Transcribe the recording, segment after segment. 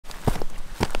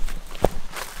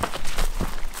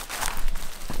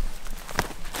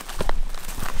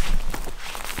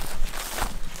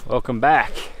Welcome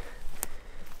back.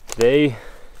 Today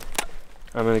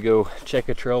I'm gonna go check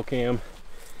a trail cam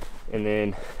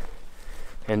and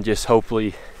just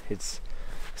hopefully it's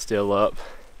still up,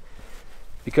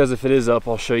 because if it is up,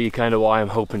 I'll show you kind of why I'm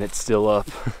hoping it's still up.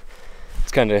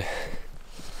 It's kind of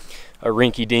a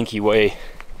rinky-dinky way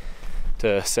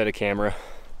to set a camera,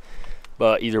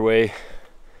 but either way,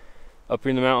 up here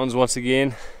in the mountains once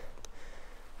again,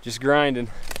 just grinding.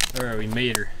 All right, we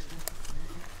made her.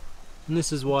 And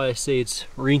this is why I say it's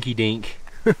rinky-dink.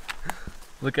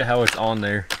 Look at how it's on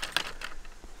there.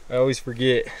 I always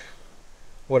forget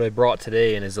what I brought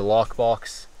today, and is a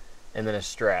lockbox and then a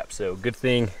strap. So good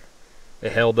thing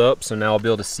it held up, so now I'll be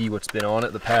able to see what's been on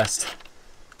it the past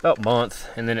about month,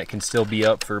 and then it can still be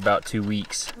up for about 2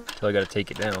 weeks until I got to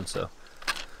take it down. So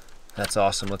that's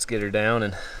awesome. Let's get her down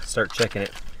and start checking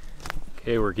it.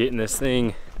 Okay, we're getting this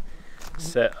thing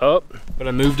set up, but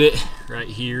I moved it right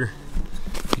here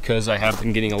because I have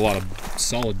been getting a lot of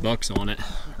solid bucks on it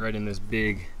right in this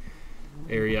big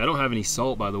area. I don't have any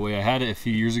salt, by the way. I had it a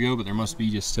few years ago, but there must be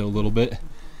just still a little bit,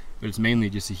 but it's mainly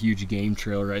just a huge game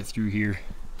trail right through here.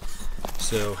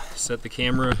 So set the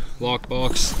camera,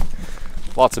 lockbox,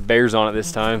 lots of bears on it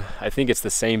this time. I think it's the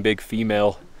same big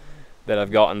female that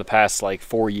I've got in the past like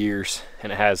 4 years,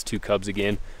 and it has 2 cubs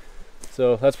again.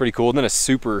 So that's pretty cool. And then a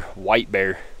super white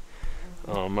bear.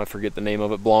 I forget the name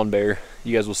of it, blonde bear.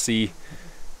 You guys will see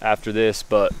after this,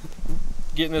 but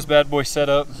getting this bad boy set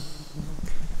up,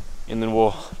 and then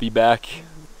we'll be back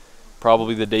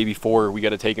probably the day before we got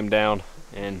to take him down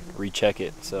and recheck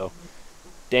it. So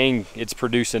dang, it's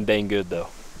producing dang good though.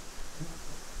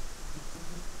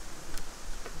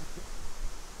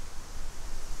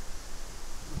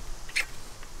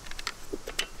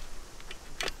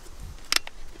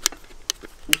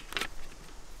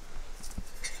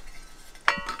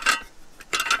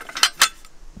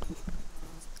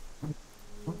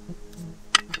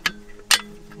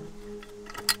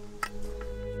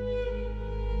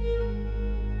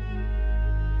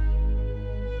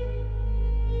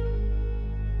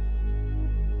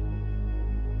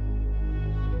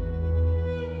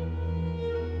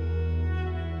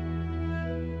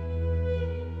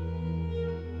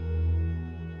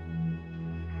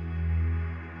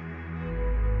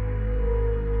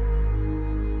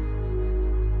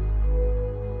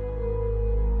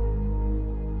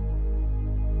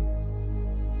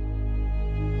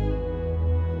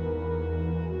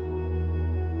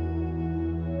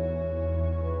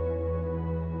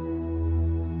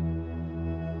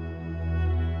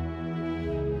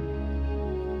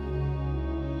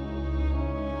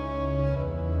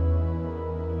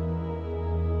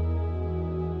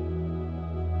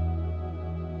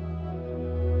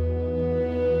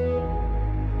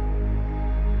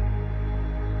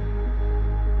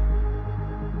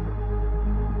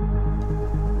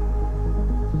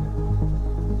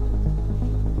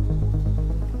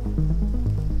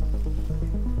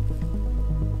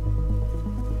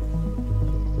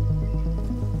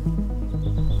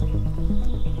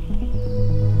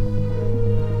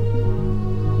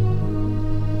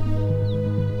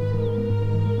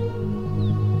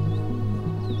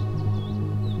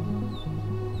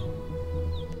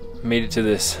 Made it to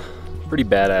this pretty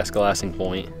badass glassing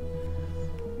point.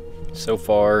 So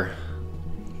far,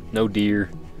 no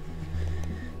deer,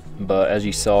 but as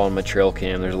you saw on my trail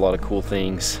cam, there's a lot of cool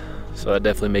things. So that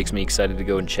definitely makes me excited to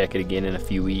go and check it again in a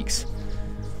few weeks.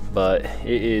 But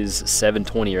it is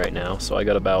 7:20 right now, so I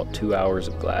got about 2 hours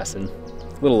of glassing,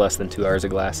 a little less than 2 hours of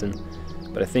glassing,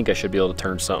 but I think I should be able to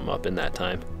turn something up in that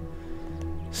time.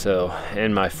 So,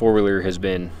 and my four-wheeler has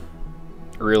been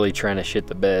really trying to shit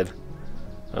the bed.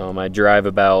 I drive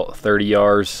about 30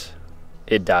 yards,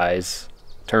 it dies,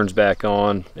 turns back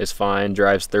on, it's fine,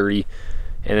 drives 30,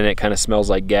 and then it kind of smells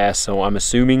like gas. So I'm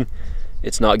assuming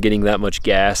it's not getting that much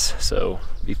gas. So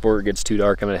before it gets too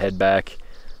dark, I'm gonna head back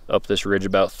up this ridge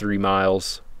about 3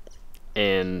 miles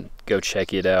and go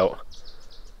check it out.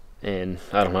 And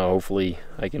I don't know, hopefully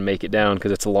I can make it down,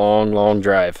 because it's a long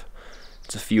drive.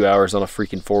 It's a few hours on a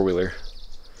freaking four-wheeler.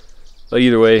 But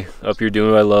either way, up here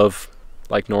doing what I love.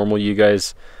 Like normal, you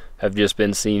guys have just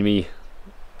been seeing me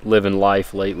living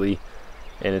life lately,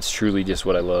 and it's truly just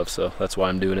what I love, so that's why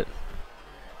I'm doing it.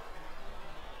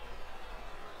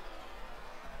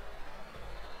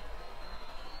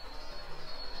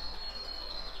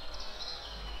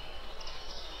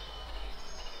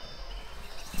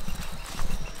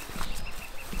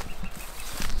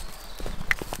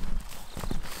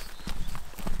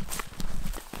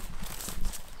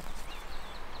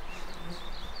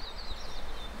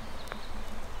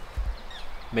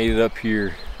 Made it up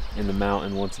here in the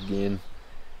mountain once again.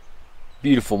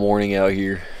 Beautiful morning out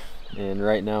here. and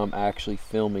right now I'm actually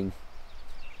filming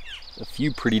a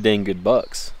few pretty dang good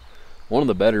bucks. One of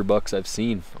the better bucks I've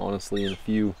seen, honestly, in a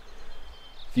few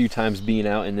times being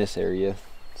out in this area.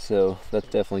 So that's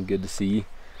definitely good to see.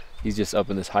 He's just up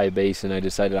in this high basin. I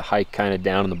decided to hike kind of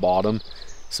down in the bottom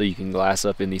so you can glass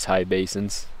up in these high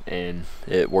basins, and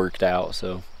it worked out.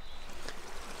 So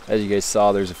as you guys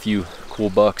saw, there's a few cool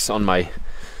bucks on my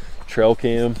trail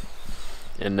cam,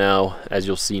 and now, as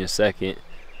you'll see in a second,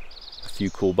 a few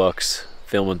cool bucks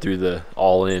filming through the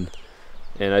OLLIN.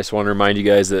 And I just want to remind you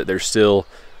guys that there's still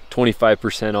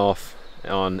 25% off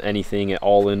on anything at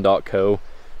allin.co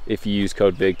if you use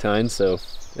code BIGTINE. So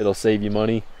it'll save you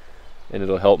money, and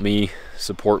it'll help me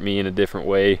support me in a different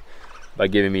way by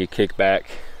giving me a kickback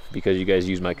because you guys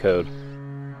use my code.